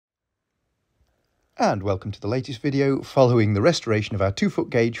And welcome to the latest video following the restoration of our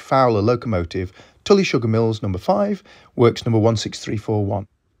 2-foot gauge Fowler locomotive, Tully Sugar Mills number 5, works number 16341.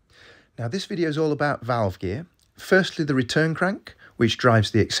 Now this video is all about valve gear. Firstly, the return crank, which drives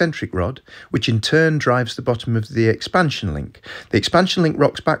the eccentric rod, which in turn drives the bottom of the expansion link. The expansion link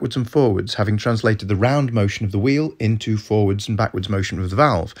rocks backwards and forwards, having translated the round motion of the wheel into forwards and backwards motion of the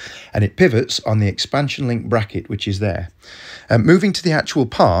valve, and it pivots on the expansion link bracket, which is there. Moving to the actual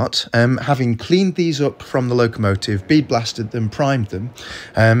part, having cleaned these up from the locomotive, bead blasted them, primed them,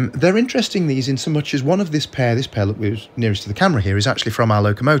 they're interesting these in so much as one of this pair that was nearest to the camera here, is actually from our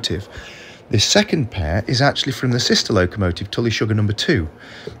locomotive. This second pair is actually from the sister locomotive, Tully Sugar number 2,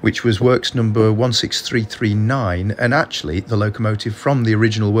 which was works number 16339, and actually the locomotive from the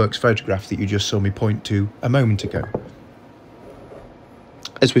original works photograph that you just saw me point to a moment ago.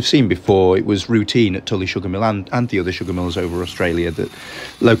 As we've seen before, it was routine at Tully Sugar Mill and the other sugar mills over Australia that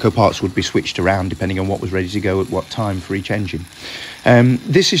loco parts would be switched around depending on what was ready to go at what time for each engine.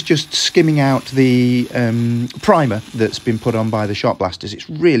 This is just skimming out the primer that's been put on by the shot blasters. It's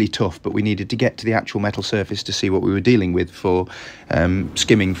really tough, but we needed to get to the actual metal surface to see what we were dealing with for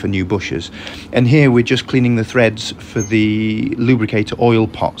skimming for new bushes. And here we're just cleaning the threads for the lubricator oil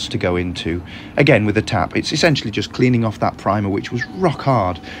pots to go into, again with a tap. It's essentially just cleaning off that primer, which was rock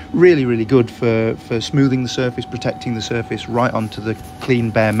hard. Really, really good for smoothing the surface, protecting the surface right onto the clean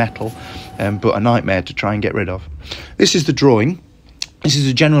bare metal, but a nightmare to try and get rid of. This is the drawing. This is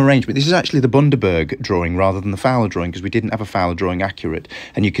a general arrangement. This is actually the Bundaberg drawing rather than the Fowler drawing, because we didn't have a Fowler drawing accurate.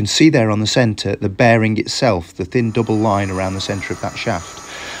 And you can see there on the centre the bearing itself, the thin double line around the centre of that shaft.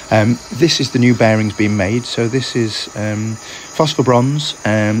 This is the new bearings being made. So this is phosphor bronze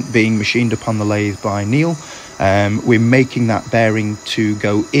being machined upon the lathe by Neil. We're making that bearing to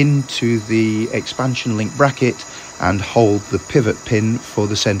go into the expansion link bracket and hold the pivot pin for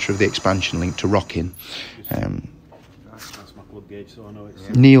the centre of the expansion link to rock in.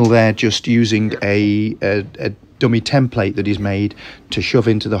 Neil there just using a dummy template that is made to shove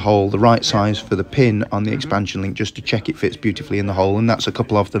into the hole the right size for the pin on the expansion link, just to check it fits beautifully in the hole, and that's a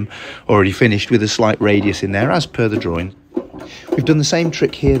couple of them already finished with a slight radius in there as per the drawing. We've done the same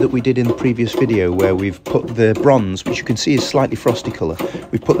trick here that we did in the previous video, where we've put the bronze, which you can see is slightly frosty colour,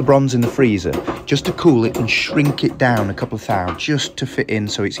 we've put the bronze in the freezer just to cool it and shrink it down a couple of thou, just to fit in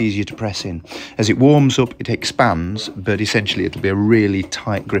so it's easier to press in. As it warms up, it expands, but essentially it'll be a really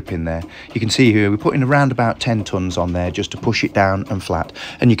tight grip in there. You can see here we're putting around about 10 tons on there just to push it down and flat,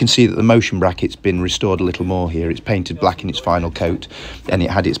 and you can see that the motion bracket's been restored a little more here. It's painted black in its final coat, and it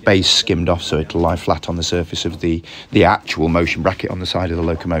had its base skimmed off so it'll lie flat on the surface of the actual motion bracket on the side of the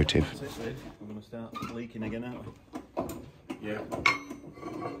locomotive. We're going to start leaking again, aren't we? Yeah.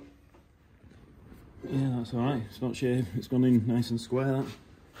 Yeah, that's alright. It's not shaved. It's gone in nice and square, that.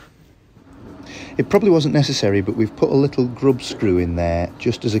 It probably wasn't necessary, but we've put a little grub screw in there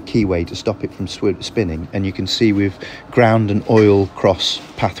just as a keyway to stop it from spinning, and you can see we've ground an oil cross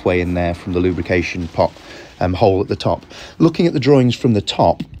pathway in there from the lubrication pot hole at the top. Looking at the drawings from the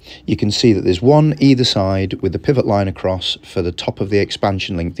top, you can see that there's one either side with the pivot line across for the top of the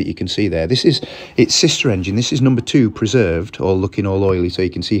expansion link that you can see there. This is its sister engine. This is number 2 preserved, or looking all oily, so you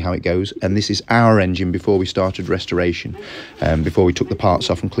can see how it goes. And this is our engine before we started restoration, before we took the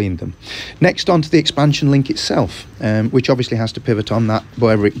parts off and cleaned them. Next onto the expansion link itself, which obviously has to pivot on that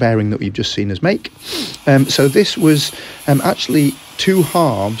bearing that we've just seen us make. So this was actually 2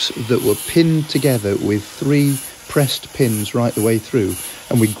 halves that were pinned together with 3 pressed pins right the way through,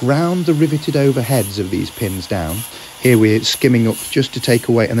 and we ground the riveted overheads of these pins down. Here we're skimming up just to take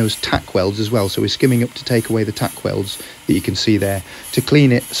away, and there was tack welds as well, so we're skimming up to take away the tack welds that you can see there, to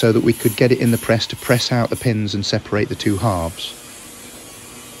clean it so that we could get it in the press to press out the pins and separate the 2 halves.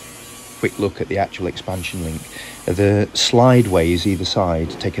 Quick look at the actual expansion link. The slideways either side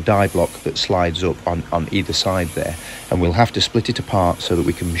take a die block that slides up on either side there, and we'll have to split it apart so that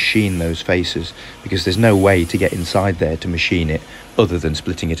we can machine those faces, because there's no way to get inside there to machine it other than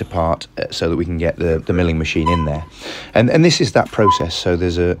splitting it apart so that we can get the milling machine in there. And this is that process. So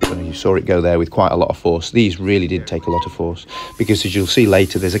there's you saw it go there with quite a lot of force. These really did take a lot of force, because as you'll see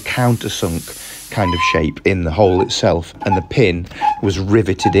later, there's a countersunk kind of shape in the hole itself, and the pin was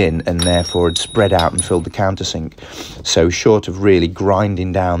riveted in and therefore had spread out and filled the countersink. So short of really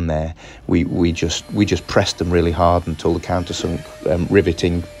grinding down there, we just pressed them really hard until the countersunk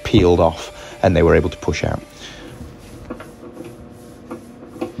riveting peeled off and they were able to push out.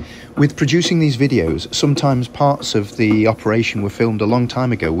 With producing these videos, sometimes parts of the operation were filmed a long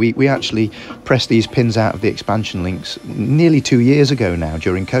time ago. We actually pressed these pins out of the expansion links nearly 2 years ago now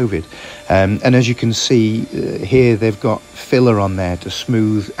during COVID. And as you can see here, they've got filler on there to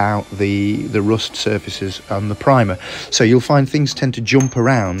smooth out the rust surfaces on the primer. So you'll find things tend to jump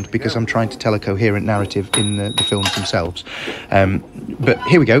around because I'm trying to tell a coherent narrative in the films themselves. But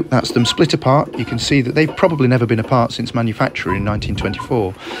here we go, that's them split apart. You can see that they've probably never been apart since manufacture in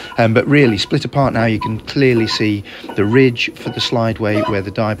 1924. But really, split apart now, you can clearly see the ridge for the slideway where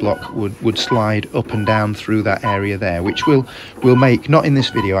the die block would slide up and down through that area there, which we'll make, not in this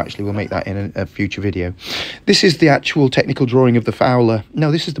video actually, we'll make that in a future video. This is the actual technical drawing of the Fowler.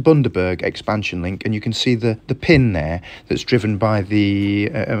 No, this is the Bundaberg expansion link, and you can see the pin there that's driven by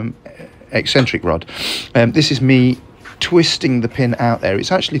the eccentric rod. This is me twisting the pin out there.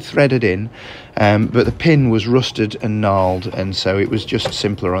 It's actually threaded in, but the pin was rusted and gnarled, and so it was just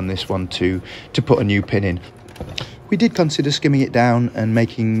simpler on this one to put a new pin in. We did consider skimming it down and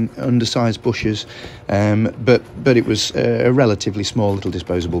making undersized bushes, but it was a relatively small little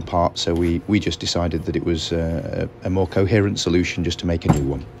disposable part, so we just decided that it was a more coherent solution just to make a new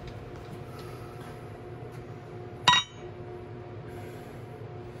one.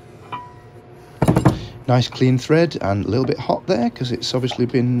 Nice clean thread, and a little bit hot there because it's obviously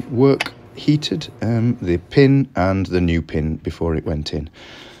been work heated, the pin and the new pin before it went in.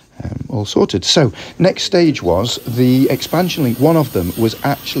 All sorted. So next stage was the expansion link. One of them was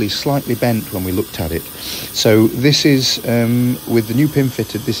actually slightly bent when we looked at it. So this is, with the new pin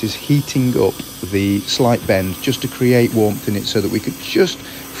fitted, this is heating up the slight bend just to create warmth in it so that we could just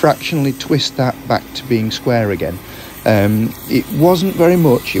fractionally twist that back to being square again. It wasn't very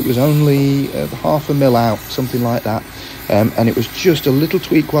much, it was only half a mil out, something like that, and it was just a little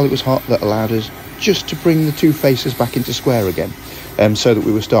tweak while it was hot that allowed us just to bring the two faces back into square again, so that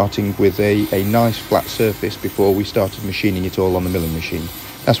we were starting with a nice flat surface before we started machining it all on the milling machine.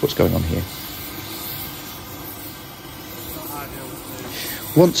 That's what's going on here.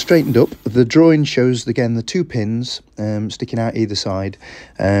 Once straightened up, the drawing shows again the two pins sticking out either side.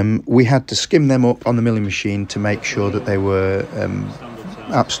 We had to skim them up on the milling machine to make sure that they were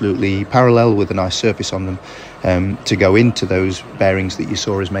absolutely parallel with a nice surface on them to go into those bearings that you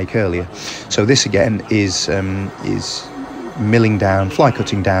saw us make earlier. So this again is milling down, fly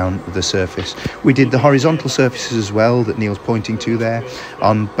cutting down the surface. We did the horizontal surfaces as well that Neil's pointing to there,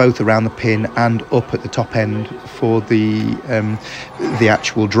 on both around the pin and up at the top end for the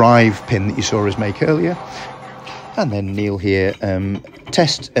actual drive pin that you saw us make earlier. And then Neil here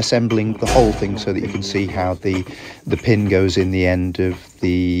test assembling the whole thing so that you can see how the pin goes in the end of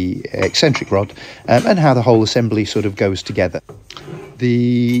the eccentric rod, and how the whole assembly sort of goes together.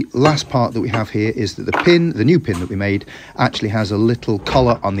 The last part that we have here is that the new pin that we made, actually has a little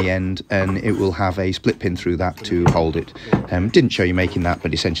collar on the end, and it will have a split pin through that to hold it. Didn't show you making that,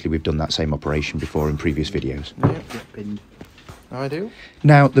 but essentially we've done that same operation before in previous videos. I do.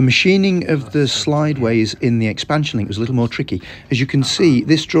 Now, the machining of the slideways in the expansion link was a little more tricky. As you can see,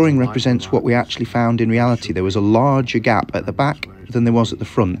 this drawing represents what we actually found in reality. There was a larger gap at the back than there was at the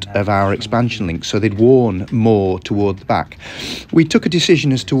front of our expansion link, so they'd worn more toward the back. We took a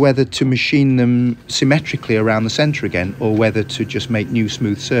decision as to whether to machine them symmetrically around the centre again, or whether to just make new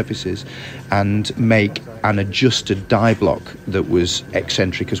smooth surfaces and make an adjusted die block that was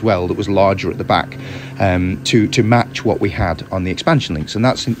eccentric as well, that was larger at the back, to match what we had on the expansion links, and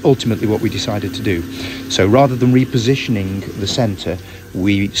that's ultimately what we decided to do. So rather than repositioning the centre,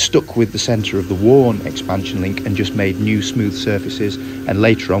 we stuck with the centre of the worn expansion link and just made new smooth surfaces, and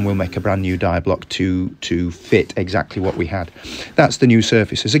later on we'll make a brand new die block to fit exactly what we had. That's the new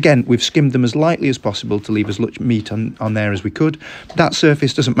surfaces. Again, we've skimmed them as lightly as possible to leave as much meat on there as we could. That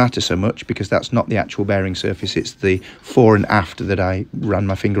surface doesn't matter so much because that's not the actual bearing surface, it's the fore and aft that I ran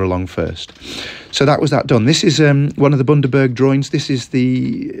my finger along first. So that was that done. This is one of the Bundaberg drawings. This is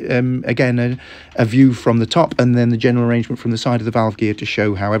the again a view from the top, and then the general arrangement from the side of the valve gear to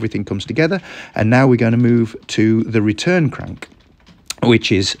show how everything comes together. And now we're going to move to the return crank,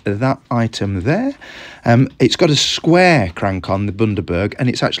 which is that item there. It's got a square crank on the Bundaberg, and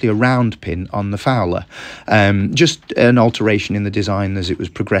it's actually a round pin on the Fowler. Just an alteration in the design as it was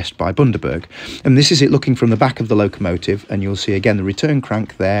progressed by Bundaberg. And this is it looking from the back of the locomotive, and you'll see again the return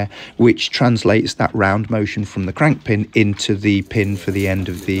crank there, which translates that round motion from the crank pin into the pin for the end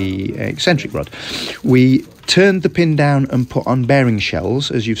of the eccentric rod. We turned the pin down and put on bearing shells,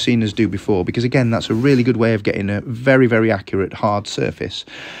 as you've seen us do before, because again that's a really good way of getting a very, very accurate hard surface,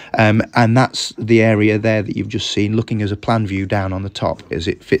 and that's the area area there that you've just seen, looking as a plan view down on the top as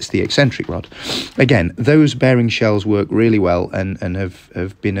it fits the eccentric rod. Again, those bearing shells work really well and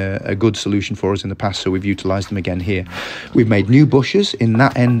have been a good solution for us in the past, so we've utilised them again here. We've made new bushes in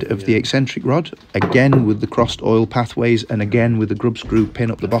that end of the eccentric rod, again with the crossed oil pathways, and again with the grub screw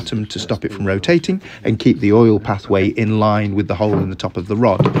pin up the bottom to stop it from rotating and keep the oil pathway in line with the hole in the top of the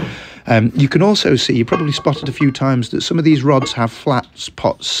rod. You can also see, you probably spotted a few times, that some of these rods have flat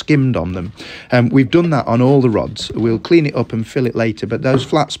spots skimmed on them. We've done that on all the rods. We'll clean it up and fill it later, but those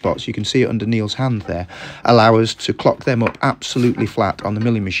flat spots, you can see it under Neil's hand there, allow us to clock them up absolutely flat on the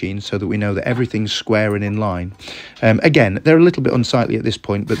milling machine so that we know that everything's square and in line. Again, they're a little bit unsightly at this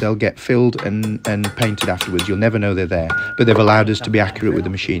point, but they'll get filled and painted afterwards. You'll never know they're there, but they've allowed us to be accurate with the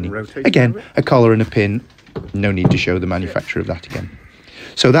machining. Again, a collar and a pin, no need to show the manufacturer of that again.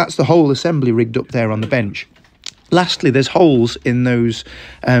 So that's the whole assembly rigged up there on the bench. Lastly, there's holes in those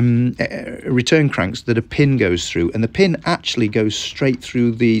return cranks that a pin goes through, and the pin actually goes straight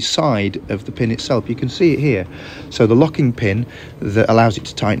through the side of the pin itself. You can see it here. So the locking pin that allows it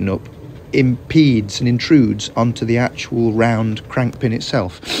to tighten up impedes and intrudes onto the actual round crank pin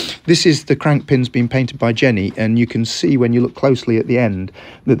itself. This is the crank pin's been painted by Jenny, and you can see when you look closely at the end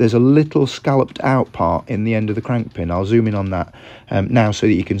that there's a little scalloped out part in the end of the crank pin. I'll zoom in on that now so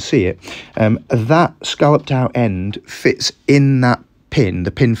that you can see it. That scalloped out end fits in that pin.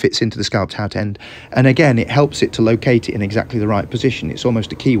 The pin fits into the scalloped out end, and again it helps it to locate it in exactly the right position. It's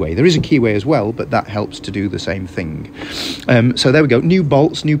almost a keyway. There is a keyway as well, but that helps to do the same thing. So there we go, new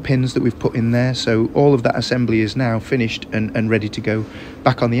bolts, new pins that we've put in there, so all of that assembly is now finished and ready to go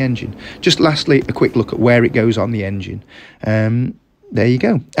back on the engine. Just lastly, a quick look at where it goes on the engine. There you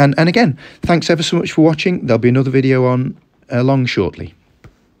go, and again, thanks ever so much for watching. There'll be another video on along shortly.